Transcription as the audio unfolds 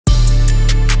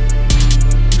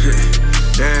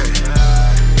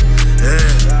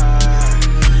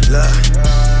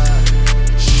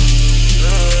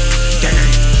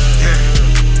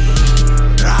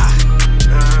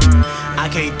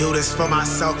do this for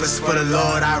myself, it's for the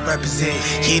Lord I represent.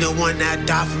 He the one that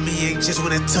died for me, ain't just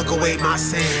when it took away my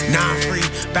sin. Now I'm free,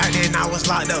 back then I was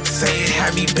locked up, Satan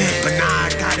had me bent. But now I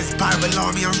got his Bible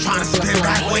on me, I'm trying to spin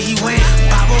back where he went.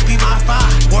 Bible be my fire,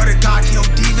 word of God kill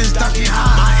demons, ducking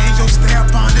high. My angels stay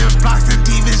up on them blocks, and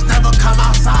demons never come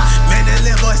outside. Man, they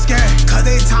live boy scared, cause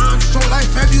they time short like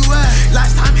February.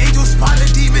 Last time angels spotted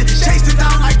a demon, chased it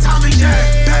down like Tom and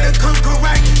Jerry. Better come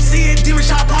correct, see it, demon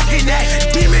chop off your neck.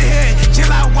 Demon head, chill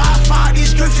like Wi-Fi,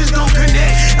 these scriptures gon'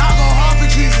 connect. I'll go hard for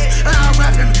Jesus, and I'll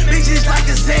rap him, make just like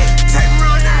a set. Take me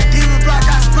on that demon block,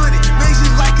 I spun it, make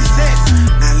just like cassettes.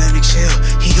 Now let me chill,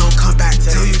 he gon' come back,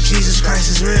 tell you Jesus Christ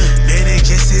is real. Man, it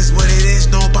just is what it is,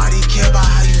 nobody care about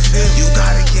how you feel. You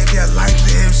gotta give your life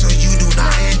to him so you do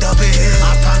not end up in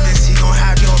hell. I promise he gon'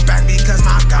 have your back because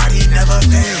my God, he never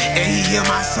fail. And he heal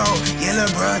my soul, yeah,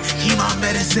 lil' bruh, he my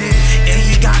medicine. And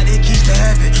he got the keys to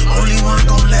heaven, only one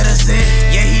gon' let us in.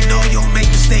 Yeah, he know you'll make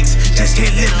mistakes, just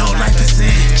can't live no life of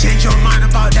sin. Change your mind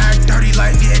about that dirty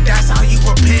life, yeah, that's how you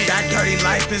repent. That dirty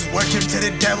life is worship to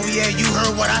the devil, yeah, you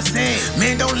heard what I said.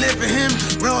 Man, don't live for him,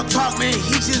 real talk, man,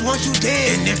 he just wants you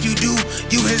dead. And if you do,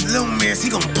 you his little man,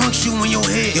 he gon' punch you in your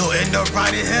head. You'll end up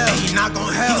right in hell, and he not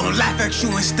gon' help, he gon' laugh at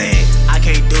you instead. I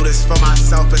can't do this for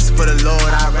myself, it's for the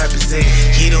Lord I represent.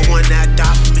 He the one that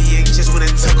died for me, ain't just when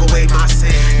it took away my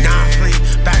sin. Now I'm free,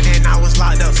 back then I was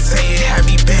locked up, Satan had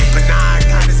me bent. But now I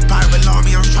got his Bible on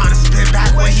me, I'm trying to spin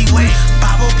back where he went.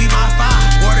 Bible be my fire,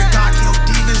 word of God kill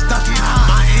demons, ducking high.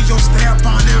 My angels stay up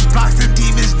on them blocks, and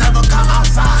demons never come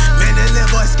outside. Man, they live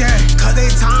boy scared, cause they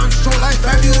time short like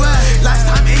February. Last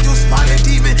time angels spotted a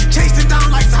demon, chased it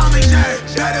down like Tom and Jerry.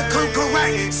 Better come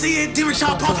correct, see it, demon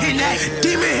chop off your neck.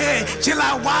 Demon head, chill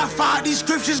like Wi-Fi, these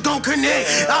scriptures gon' connect.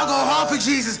 I'll go hard for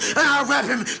Jesus, and I'll rap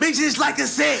him, make just like a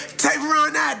set. Take me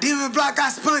on that demon block, I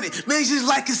spun it, make just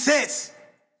like cassettes.